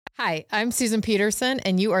Hi, I'm Susan Peterson,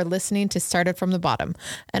 and you are listening to Started from the Bottom,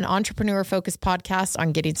 an entrepreneur-focused podcast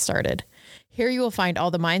on getting started. Here you will find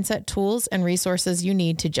all the mindset tools and resources you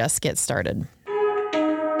need to just get started.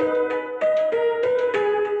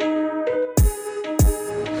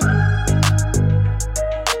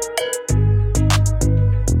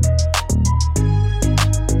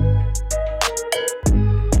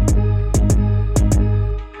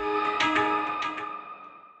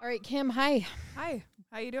 All right, Kim, hi. Hi.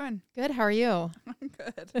 How you doing? Good. How are you? I'm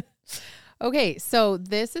good. Okay, so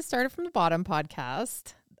this is Started from the Bottom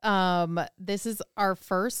podcast. This is our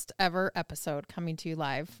first ever episode coming to you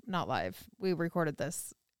live. Not live. We recorded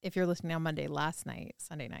this, if you're listening on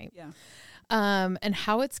Sunday night. Yeah. And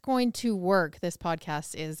how it's going to work, this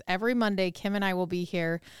podcast, is every Monday, Kim and I will be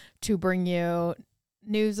here to bring you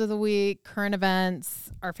news of the week, current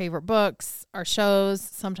events, our favorite books, our shows.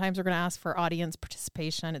 Sometimes we're going to ask for audience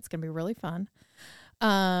participation. It's going to be really fun.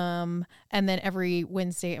 And then every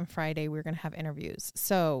Wednesday and Friday, we're going to have interviews.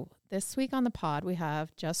 So this week on the pod, we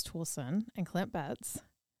have Jess Toolson and Clint Betts.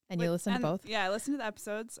 And you listen to both? Yeah, I listened to the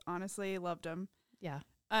episodes. Honestly, loved them. Yeah.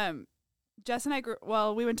 Jess and I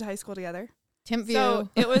we went to high school together. Timpview. So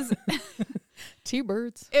it was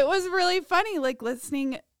T-Birds. It was really funny, like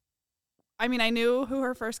listening. I mean, I knew who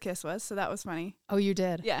her first kiss was, so that was funny. Oh, you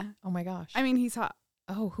did? Yeah. Oh my gosh. I mean, he's hot.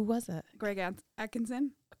 Oh, who was it? Greg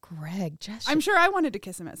Atkinson. Greg. Jess. I'm sure I wanted to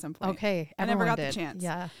kiss him at some point. Okay. I never got did. the chance.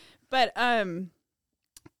 Yeah. But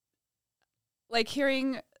like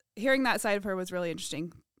hearing that side of her was really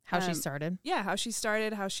interesting. How she started. Yeah, how she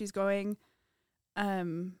started, how she's going.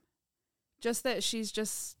 Just that she's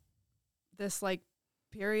just this like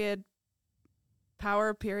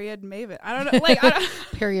power period maven. I don't know,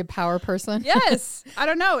 period power person. Yes. I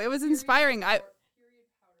don't know. It was inspiring.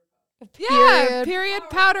 Period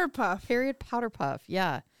powder puff. Period powder puff.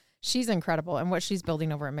 Yeah. She's incredible. And what she's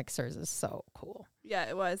building over at Mixers is so cool. Yeah,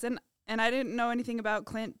 it was. And I didn't know anything about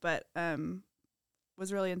Clint, but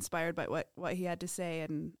was really inspired by what he had to say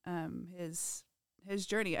and his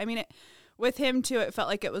journey. I mean, with him too, it felt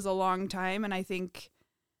like it was a long time. And I think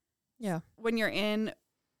when you're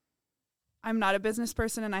I'm not a business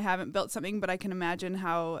person and I haven't built something, but I can imagine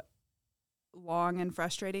how long and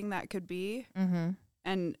frustrating that could be. Mm-hmm.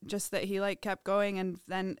 And just that he like kept going and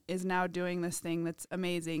then is now doing this thing that's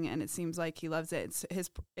amazing. And it seems like he loves it.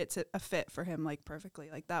 It's a fit for him like perfectly.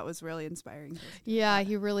 Like that was really inspiring. Yeah.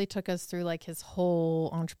 He really took us through like his whole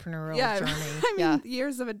entrepreneurial journey. I mean,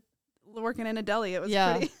 years of working in a deli. It was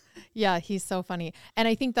pretty. Yeah, he's so funny. And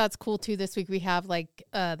I think that's cool too. This week we have like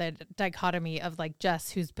the dichotomy of like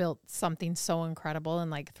Jess, who's built something so incredible in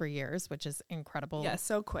like 3 years, which is incredible. Yeah,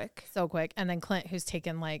 so quick. And then Clint, who's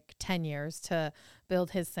taken like 10 years to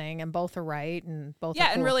build his thing, and both are right and both are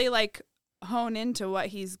cool. And really like hone into what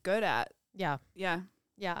he's good at. Yeah. Yeah.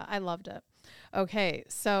 Yeah, I loved it. Okay,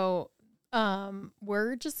 so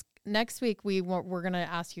we're just next week we're going to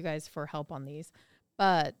ask you guys for help on these.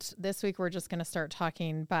 But this week, we're just going to start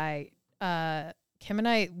talking by Kim and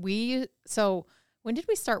I. So when did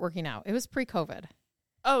we start working out? It was pre-COVID.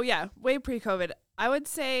 Oh, yeah. Way pre-COVID. I would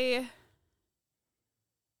say.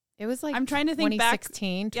 It was like I'm trying to think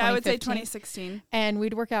 2016, back. Yeah, I would say 2016. And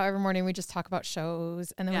we'd work out every morning. We just talk about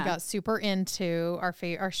shows. And then we got super into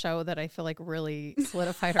our show that I feel like really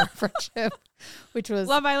solidified our friendship, which was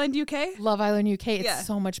Love Island UK. Love Island UK. It's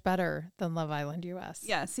so much better than Love Island US.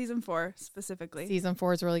 Yeah, season 4 specifically. Season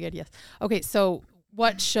 4 is really good, yes. Okay, so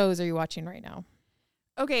what shows are you watching right now?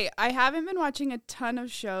 Okay, I haven't been watching a ton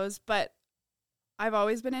of shows, but I've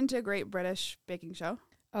always been into Great British Baking Show.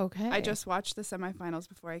 Okay. I just watched the semifinals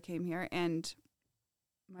before I came here, and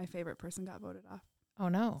my favorite person got voted off. Oh,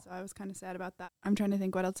 no. So I was kind of sad about that. I'm trying to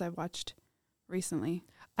think what else I've watched recently.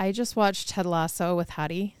 I just watched Ted Lasso with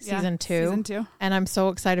Hattie, season 2. Season 2. And I'm so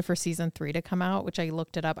excited for season 3 to come out, which I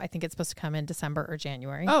looked it up. I think it's supposed to come in December or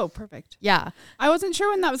January. Oh, perfect. Yeah. I wasn't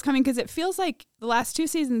sure when that was coming because it feels like the last 2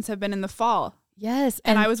 seasons have been in the fall. Yes.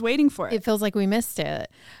 And I was waiting for it. It feels like we missed it.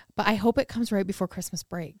 But I hope it comes right before Christmas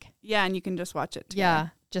break. Yeah, and you can just watch it together. Yeah,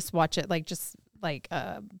 just watch it like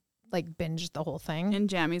binge the whole thing. In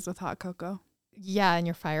jammies with hot cocoa. Yeah, and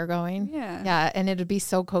your fire going. Yeah. Yeah, and it'd be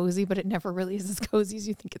so cozy, but it never really is as cozy as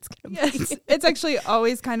you think it's going to be. It's actually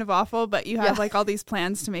always kind of awful, but you have like all these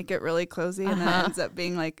plans to make it really cozy, and then it ends up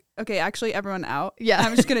being like, okay, actually everyone out. Yeah.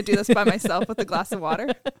 I'm just going to do this by myself with a glass of water.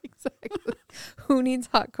 Exactly. Who needs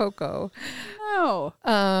hot cocoa? No.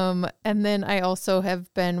 And then I also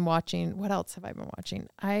have been watching, what else have I been watching?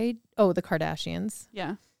 The Kardashians.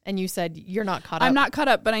 Yeah. And you said you're not caught up. I'm not caught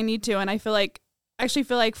up, but I need to, and I feel like actually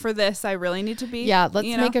feel like for this, I really need to be. Yeah, let's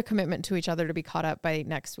make a commitment to each other to be caught up by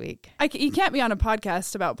next week. You can't be on a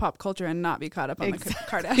podcast about pop culture and not be caught up on the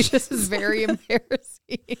Kardashians. This is very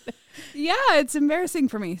embarrassing. Yeah, it's embarrassing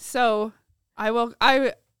for me. So I will.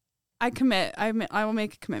 I commit. I will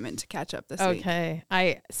make a commitment to catch up this week.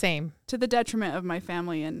 Okay. Same. To the detriment of my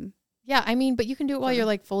family and. Yeah, I mean, but you can do it while you're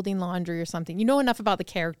like folding laundry or something. You know enough about the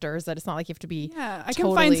characters that it's not like you have to be. Yeah, I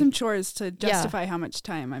can find some chores to justify how much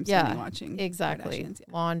time I'm spending watching. Exactly. Kardashians, yeah.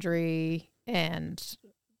 Laundry and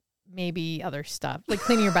maybe other stuff like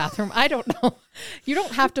cleaning your bathroom. I don't know. You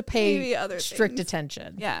don't have to pay strict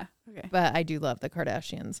attention. Yeah. Okay. But I do love the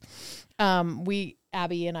Kardashians.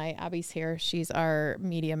 Abby's here. She's our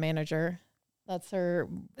media manager. That's her.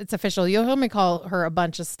 It's official. You'll hear me call her a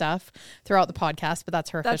bunch of stuff throughout the podcast, but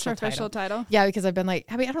that's her official title. Yeah, because I've been like,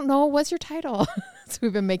 Abby, I don't know. What's your title? So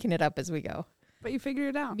we've been making it up as we go. But you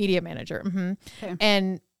figured it out. Media manager. Mm-hmm. Okay.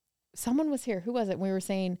 And someone was here. Who was it? We were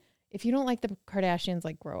saying, if you don't like the Kardashians,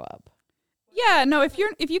 like grow up. Yeah, no, if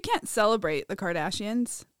you can't celebrate the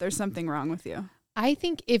Kardashians, there's something wrong with you. I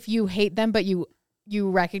think if you hate them, but you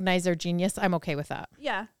recognize their genius, I'm okay with that.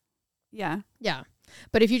 Yeah. Yeah. Yeah.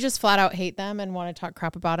 But if you just flat out hate them and want to talk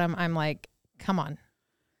crap about them, I'm like, come on.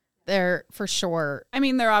 They're for sure. I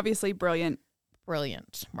mean, they're obviously brilliant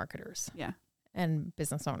marketers. Yeah. And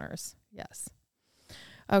business owners. Yes.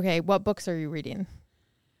 Okay. What books are you reading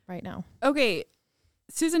right now? Okay.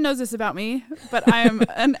 Susan knows this about me, but I am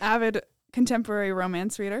an avid contemporary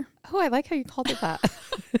romance reader. Oh, I like how you called it that.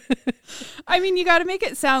 I mean, you got to make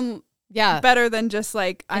it sound better than just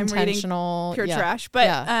like I'm reading pure trash. But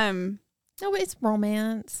no, it's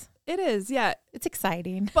romance. It is, yeah. It's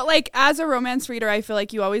exciting. But like as a romance reader, I feel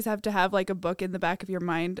like you always have to have like a book in the back of your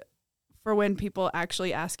mind for when people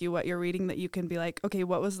actually ask you what you're reading, that you can be like, okay,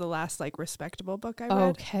 what was the last like respectable book I read?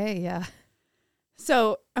 Okay, yeah.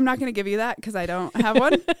 So I'm not going to give you that because I don't have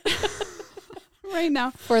one right now.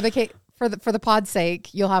 For the pod's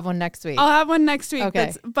sake, you'll have one next week. I'll have one next week.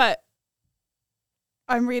 Okay. But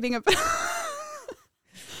I'm reading a.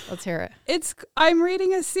 Let's hear it. I'm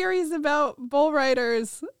reading a series about bull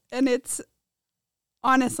riders, and it's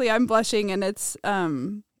honestly, I'm blushing, and it's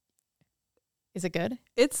Is it good?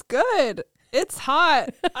 It's good. It's hot.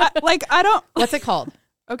 I don't. What's it called?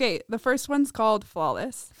 Okay, the first one's called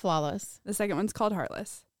Flawless. The second one's called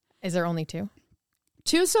Heartless. Is there only two?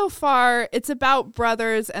 Two so far. It's about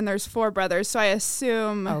brothers, and there's 4 brothers, so I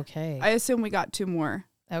assume we got 2 more.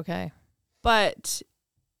 Okay. But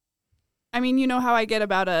I mean, you know how I get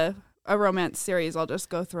about a romance series. I'll just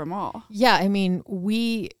go through them all. Yeah, I mean,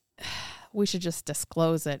 we should just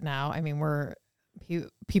disclose it now. I mean,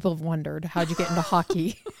 people have wondered, how'd you get into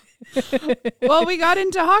hockey? Well, we got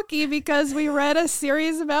into hockey because we read a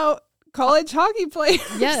series about college hockey players.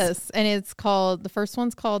 Yes, and the first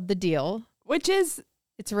one's called The Deal. Which is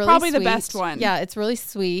it's really probably sweet. The best one. Yeah, it's really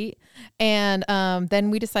sweet. And then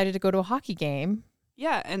we decided to go to a hockey game.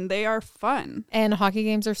 Yeah, and they are fun. And hockey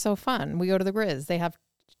games are so fun. We go to the Grizz. They have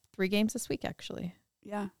 3 games this week, actually.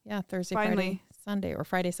 Yeah. Yeah, Thursday, Finally. Friday, Sunday, or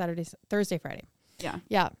Friday, Saturday, Thursday, Friday. Yeah.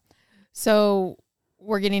 Yeah. So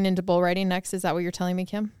we're getting into bull riding next. Is that what you're telling me,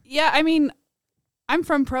 Kim? Yeah, I mean, I'm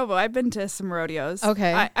from Provo. I've been to some rodeos.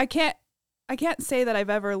 Okay. I can't say that I've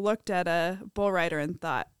ever looked at a bull rider and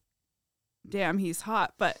thought, damn, he's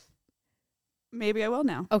hot, but maybe I will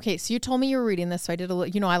now. Okay, so you told me you were reading this, so I did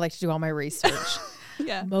I like to do all my research.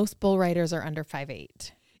 Yeah. Most bull riders are under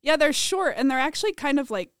 5'8". Yeah, they're short, and they're actually kind of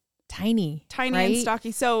like tiny right? and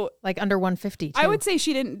stocky. So like under 150 too. I would say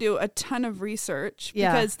she didn't do a ton of research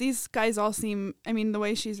because these guys all seem, I mean, the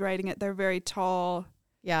way she's writing it, they're very tall.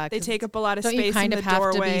 Yeah. They take up a lot of space in the doorway. Don't you kind of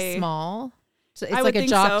have to be small? So it's like a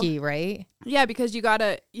jockey, right? Yeah, because you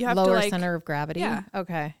have lower to center of gravity. Yeah.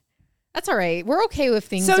 Okay. That's all right. We're okay with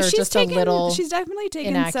things are just a little she's definitely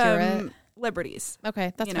taken inaccurate. Some liberties.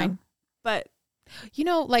 Okay, that's fine. But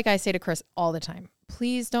like I say to Chris all the time,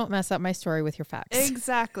 please don't mess up my story with your facts.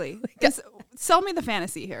 Exactly. Just sell me the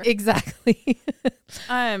fantasy here. Exactly.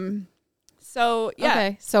 So yeah.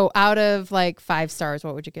 Okay. So out of like 5 stars,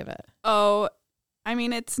 what would you give it? Oh, I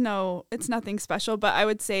mean, it's nothing special, but I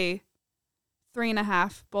would say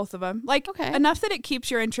 3.5, both of them. Like enough that it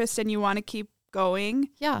keeps your interest and you want to keep going.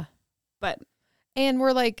 Yeah. And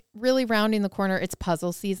we're like really rounding the corner. It's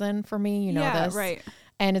puzzle season for me. You know this. Right.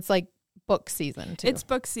 And it's like book season too. It's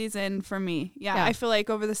book season for me. Yeah. I feel like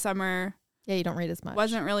over the summer. Yeah, you don't read as much.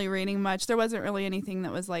 Wasn't really reading much. There wasn't really anything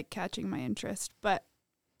that was like catching my interest. But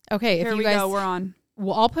okay, here we go. We're on.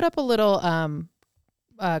 Well, I'll put up a little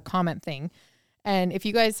comment thing. And if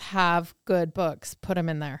you guys have good books, put them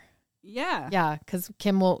in there. Yeah. Yeah, because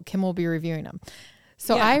Kim will be reviewing them.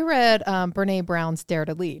 So I read Brene Brown's Dare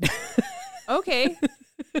to Lead. Okay.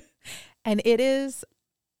 And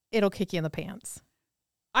it'll kick you in the pants.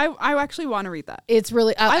 I actually want to read that. It's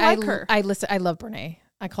really, I like her. I love Brene.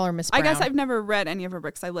 I call her Miss Brown. I guess I've never read any of her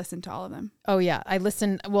books. I listened to all of them. Oh yeah.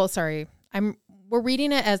 We're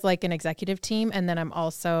reading it as like an executive team, and then I'm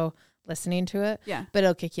also listening to it. Yeah. But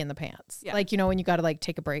it'll kick you in the pants. Yeah. Like, when you got to like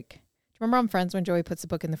take a break. Do you remember on Friends when Joey puts the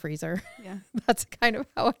book in the freezer? Yeah. That's kind of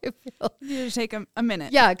how I feel. You just take a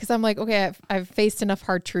minute. Yeah. Cause I'm like, okay, I've faced enough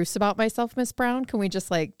hard truths about myself, Miss Brown. Can we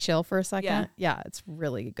just like chill for a second? Yeah. Yeah. It's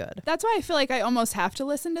really good. That's why I feel like I almost have to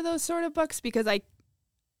listen to those sort of books, because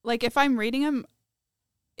if I'm reading them,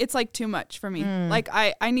 it's like too much for me. Like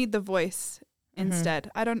I need the voice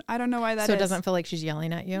instead. I don't know why that is. So it doesn't feel like she's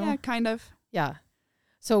yelling at you? Yeah, kind of. Yeah.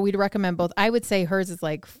 So we'd recommend both. I would say hers is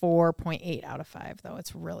like 4.8 out of 5 though.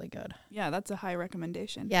 It's really good. Yeah, that's a high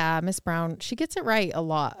recommendation. Yeah, Miss Brown, she gets it right a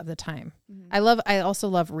lot of the time. Mm-hmm. I also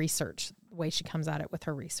love research, the way she comes at it with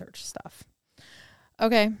her research stuff.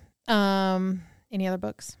 Okay. Any other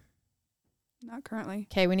books? Not currently.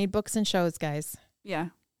 Okay, we need books and shows, guys. Yeah.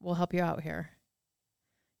 We'll help you out here.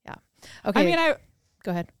 Yeah. Okay. I mean,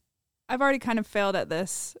 go ahead. I've already kind of failed at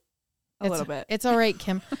this a little bit. It's all right,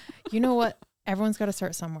 Kim. You know what? Everyone's got to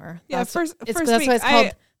start somewhere. Yeah, That's first why week, it's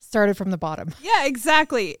called Started from the Bottom. Yeah,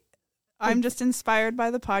 exactly. I'm just inspired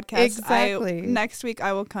by the podcast. Exactly. Next week,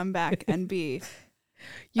 I will come back and be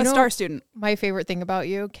a star student. My favorite thing about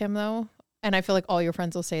you, Kim, though, and I feel like all your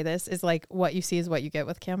friends will say this, is like what you see is what you get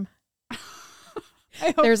with Kim.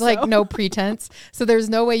 There's like no pretense. So there's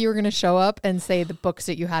no way you were going to show up and say the books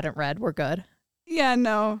that you hadn't read were good. Yeah,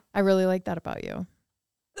 no. I really like that about you.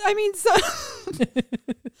 I mean, so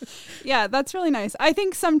yeah, that's really nice. I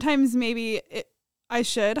think sometimes maybe I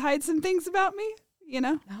should hide some things about me,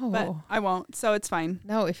 No. but I won't. So it's fine.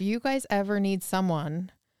 No, if you guys ever need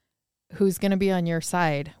someone who's going to be on your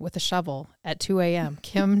side with a shovel at 2 a.m.,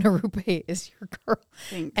 Kim Ngarupe is your girl.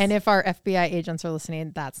 Thanks. And if our FBI agents are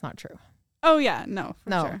listening, that's not true. Oh yeah, no,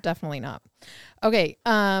 No, sure. definitely not. Okay.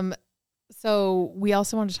 So we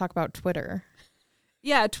also want to talk about Twitter.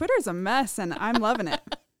 Yeah, Twitter's a mess and I'm loving it.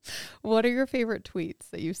 What are your favorite tweets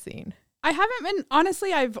that you've seen? I haven't been,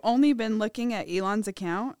 honestly, I've only been looking at Elon's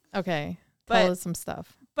account. Okay. Tell us some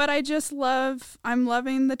stuff. But I'm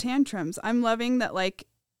loving the tantrums. I'm loving that, like,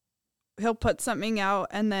 he'll put something out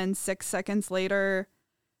and then 6 seconds later,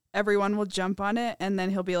 everyone will jump on it. And then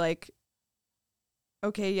he'll be like,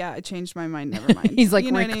 okay, yeah, I changed my mind. Never mind. He's like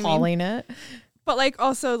recalling it. But like,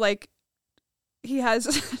 also like he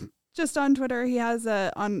has just on Twitter, he has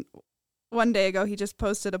on one day ago, he just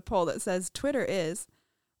posted a poll that says Twitter is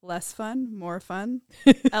less fun, more fun,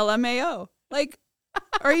 LMAO. Like,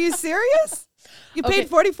 are you serious? You paid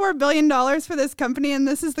 $44 billion for this company and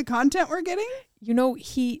this is the content we're getting?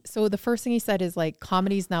 So the first thing he said is like,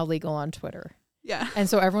 comedy's now legal on Twitter. Yeah. And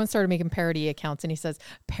so everyone started making parody accounts and he says,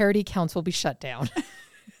 parody accounts will be shut down.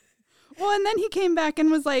 Well, and then he came back and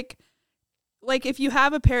was like if you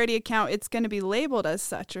have a parody account, it's going to be labeled as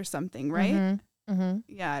such or something, right? Mm-hmm. Mm-hmm.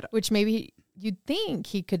 Yeah. Which maybe you'd think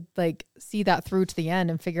he could like see that through to the end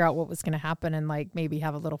and figure out what was going to happen and like maybe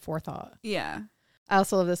have a little forethought. Yeah. I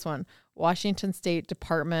also love this one. Washington State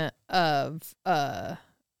Department of,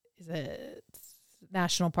 is it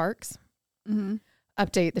National Parks? Mm-hmm.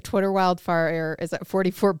 Update, the Twitter wildfire is at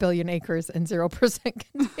 44 billion acres and 0%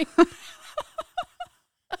 contained.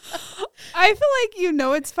 I feel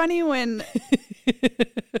like it's funny when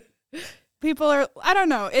people are, I don't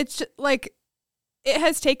know, it's just, like it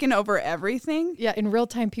has taken over everything. Yeah, in real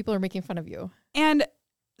time, people are making fun of you. And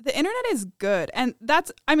the internet is good. And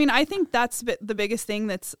I think that's the biggest thing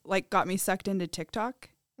that's like got me sucked into TikTok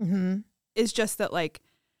is just that like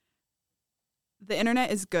the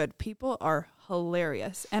internet is good. People are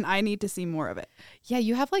hilarious and I need to see more of it. Yeah,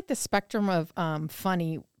 you have like the spectrum of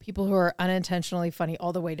funny, people who are unintentionally funny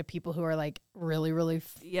all the way to people who are like really, really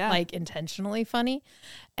like intentionally funny.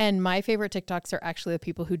 And my favorite TikToks are actually the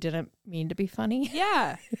people who didn't mean to be funny.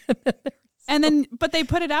 Yeah. And then, but they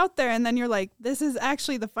put it out there and then you're like, this is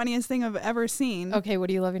actually the funniest thing I've ever seen. Okay, what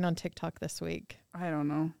are you loving on TikTok this week? I don't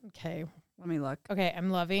know. Okay. Let me look. Okay,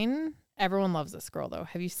 everyone loves this girl though.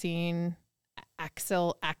 Have you seen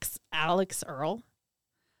Alex Earl?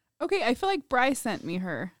 Okay, I feel like Bri sent me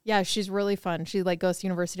her. Yeah, she's really fun. She like goes to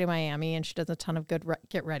University of Miami and she does a ton of good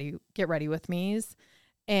get ready with me's.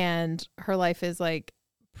 And her life is like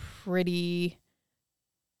pretty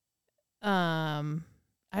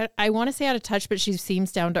I want to say out of touch, but she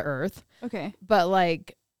seems down to earth. Okay. But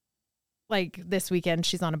like this weekend,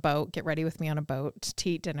 she's on a boat. Get ready with me on a boat to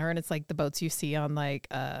eat dinner, and it's like the boats you see on like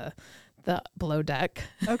the below deck.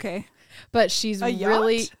 Okay. But she's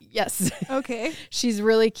really yes. Okay. She's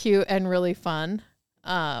really cute and really fun.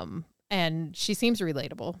 And And she seems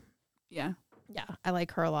relatable. Yeah. Yeah, I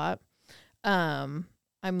like her a lot. I'm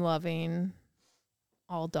loving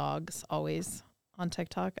all dogs always on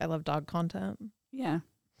TikTok. I love dog content. Yeah.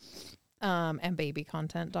 And baby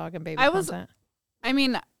content, dog and baby content. I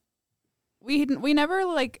mean, we never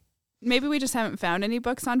like, maybe we just haven't found any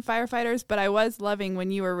books on firefighters, but I was loving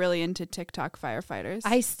when you were really into TikTok firefighters.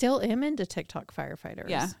 I still am into TikTok firefighters.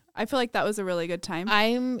 Yeah. I feel like that was a really good time.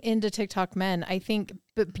 I'm into TikTok men. I think,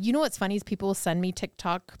 but you know what's funny is people will send me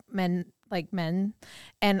TikTok men,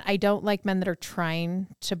 and I don't like men that are trying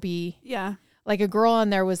to be. Yeah. Like a girl on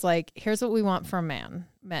there was like, here's what we want from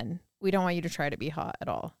men. We don't want you to try to be hot at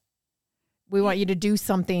all. We want you to do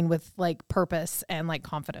something with like purpose and like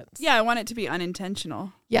confidence. Yeah, I want it to be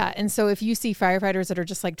unintentional. Yeah, and so if you see firefighters that are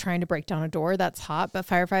just like trying to break down a door, that's hot. But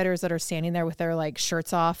firefighters that are standing there with their like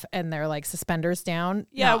shirts off and their like suspenders down,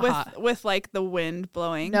 yeah, not hot. With like the wind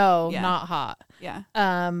blowing. No, not hot. Yeah.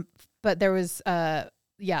 But there was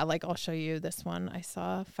like I'll show you this one. I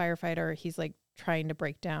saw a firefighter. He's like trying to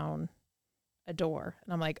break down a door,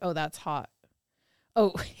 and I'm like, oh, that's hot.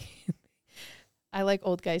 Oh. I like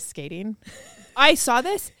old guys skating. I saw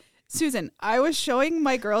this. Susan, I was showing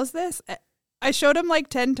my girls this. I showed them like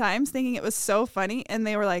 10 times thinking it was so funny. And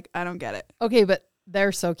they were like, I don't get it. Okay, but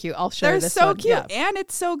they're so cute. I'll show you this They're so one. cute. Yeah. And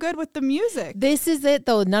it's so good with the music. This is it,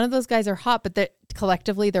 though. None of those guys are hot, but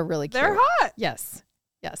collectively, they're really cute. They're hot. Yes.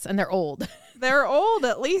 Yes. And they're old. They're old,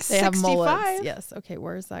 at least they 65. have mullets. Yes. Okay,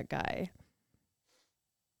 where's that guy?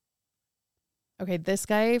 Okay, this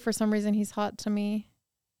guy, for some reason, he's hot to me.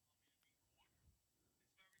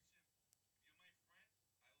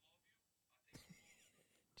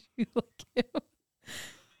 You like him?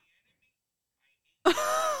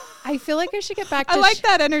 I feel like I should get back to I like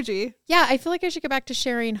that energy. Yeah, I feel like I should get back to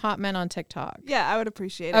sharing hot men on TikTok. Yeah, I would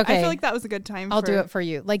appreciate it. Okay. I feel like that was a good time. I'll do it for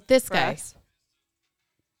you. Like this guy. Us.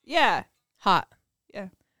 Yeah. Hot. Yeah.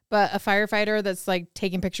 But a firefighter that's like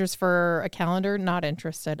taking pictures for a calendar, not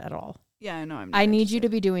interested at all. Yeah, I know. I'm not I need interested. you to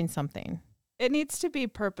be doing something. It needs to be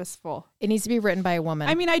purposeful. It needs to be written by a woman.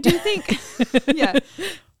 I mean, I do think, yeah,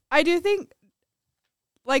 I do think,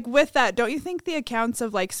 like with that, don't you think the accounts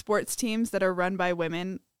of like sports teams that are run by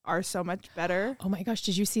women are so much better? Oh my gosh.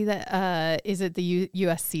 Did you see that? Is it the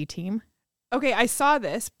USC team? Okay. I saw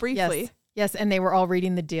this briefly. Yes. And they were all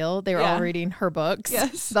reading the deal. They were all reading her books.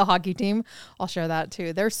 Yes. The hockey team. I'll share that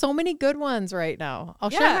too. There's so many good ones right now.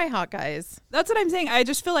 I'll share my hot guys. That's what I'm saying. I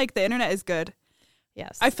just feel like the internet is good.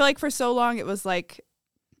 Yes. I feel like for so long it was like,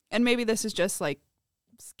 and maybe this is just like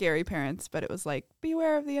scary parents, but it was like,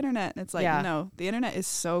 beware of the internet. And it's like, no, the internet is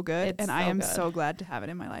so good. It's I am good. so glad to have it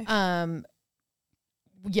in my life.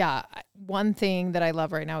 Yeah. One thing that I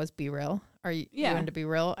love right now is Be Real. Are you into Be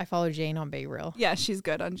Real? I follow Jane on Be Real. Yeah, she's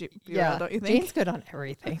good on Be Real, don't you think? Jane's good on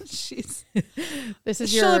everything. This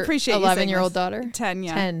is She'll your appreciate 11-year-old daughter? 10,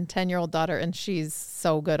 yeah. 10-year-old daughter, and she's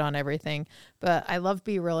so good on everything. But I love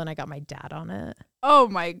Be Real, and I got my dad on it. Oh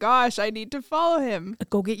my gosh, I need to follow him.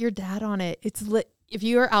 Go get your dad on it. It's lit. If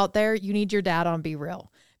you are out there, you need your dad on Be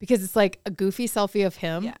Real, because it's like a goofy selfie of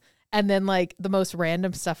him and then like the most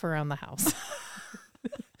random stuff around the house.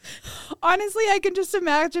 Honestly, I can just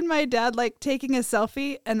imagine my dad like taking a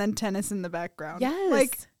selfie and then tennis in the background. Yes.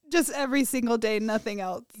 Like just every single day, nothing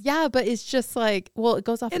else. Yeah, but it's just like, well, it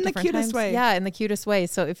goes off in at the different cutest times. way. Yeah, in the cutest way.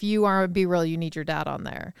 So if you are Be Real, you need your dad on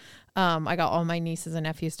there. I got all my nieces and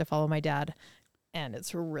nephews to follow my dad, and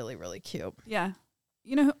it's really, really cute. Yeah.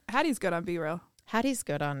 You know, Hattie's good on Be Real. Hattie's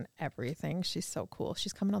good on everything. She's so cool.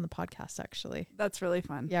 She's coming on the podcast, actually. That's really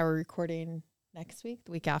fun. Yeah, we're recording next week,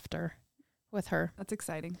 the week after, with her. That's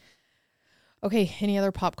exciting. Okay, any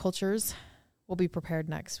other pop cultures? We'll be prepared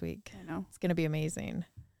next week. I know. It's going to be amazing.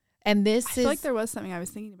 And this I feel like there was something I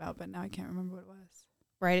was thinking about, but now I can't remember what it was.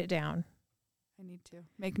 Write it down. I need to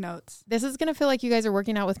make notes. This is going to feel like you guys are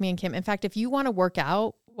working out with me and Kim. In fact, if you want to work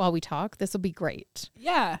out while we talk, this will be great.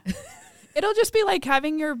 Yeah. It'll just be like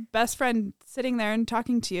having your best friend sitting there and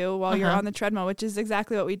talking to you while you're on the treadmill, which is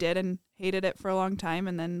exactly what we did, and hated it for a long time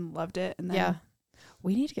and then loved it. And then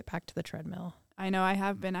we need to get back to the treadmill. I know I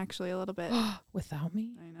have been actually a little bit. Without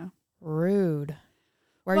me? I know. Rude.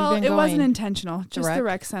 Where well, have you been it going? wasn't intentional. Just rec? the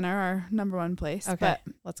rec center, our number one place. Okay,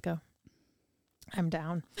 let's go. I'm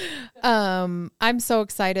down. I'm so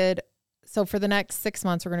excited. So for the next 6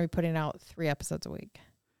 months, we're going to be putting out 3 episodes a week.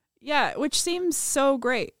 Yeah, which seems so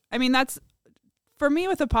great. I mean, that's, for me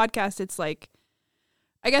with a podcast, it's like,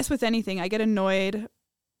 I guess with anything, I get annoyed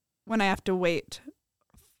when I have to wait.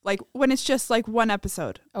 Like when it's just like one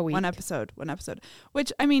episode a week. One episode.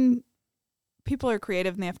 Which, I mean, people are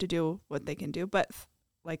creative and they have to do what they can do. But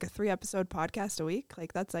like a 3-episode podcast a week,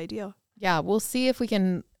 like that's ideal. Yeah, we'll see if we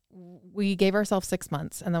can we gave ourselves 6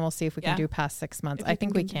 months, and then we'll see if we can Yeah. do past 6 months. If we I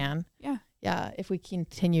think can we can. Yeah. Yeah. If we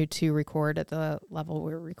continue to record at the level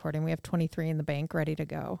we're recording, we have 23 in the bank ready to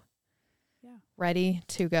go. Yeah. Ready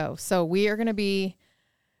to go. So we are going to be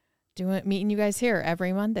meeting you guys here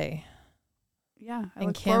every Monday. Yeah. I And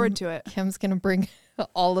look forward to it. Kim's going to bring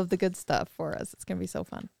all of the good stuff for us. It's going to be so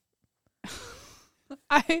fun.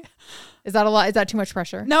 Is that a lot? Is that too much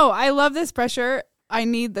pressure? No, I love this pressure. I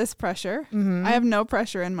need this pressure. Mm-hmm. I have no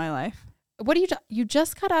pressure in my life. What do you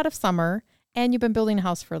just got out of summer and you've been building a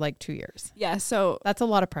house for like 2 years. Yeah. So, That's a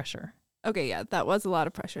lot of pressure. okay. Yeah. That was a lot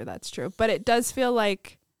of pressure. That's true. But it does feel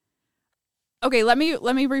like, okay, let me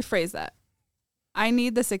rephrase that. I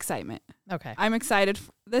need this excitement. Okay. I'm excited.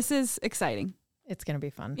 This is exciting. It's going to be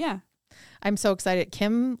fun. Yeah. I'm so excited.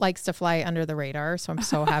 Kim likes to fly under the radar, so I'm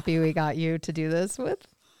so happy we got you to do this with.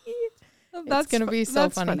 It's going to be so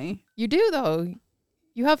funny. You do, though.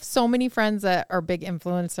 You have so many friends that are big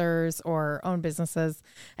influencers or own businesses,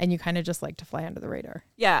 and you kind of just like to fly under the radar.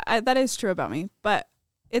 Yeah, that is true about me. But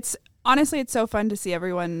it's honestly, it's so fun to see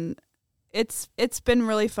everyone. It's been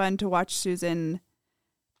really fun to watch Susan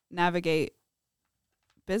navigate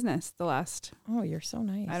business the last, Oh, you're so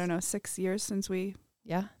nice. I don't know, 6 years since we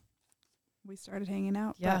started hanging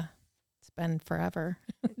out. Yeah. It's been forever.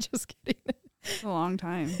 Just kidding. It's a long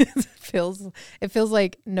time. It feels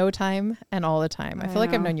like no time and all the time. I feel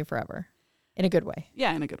like I've know. known you forever in a good way.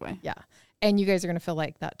 Yeah, in a good way. Yeah. And you guys are going to feel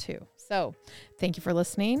like that too. So thank you for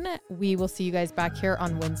listening. We will see you guys back here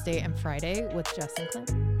on Wednesday and Friday with Jess and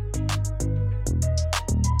Clint.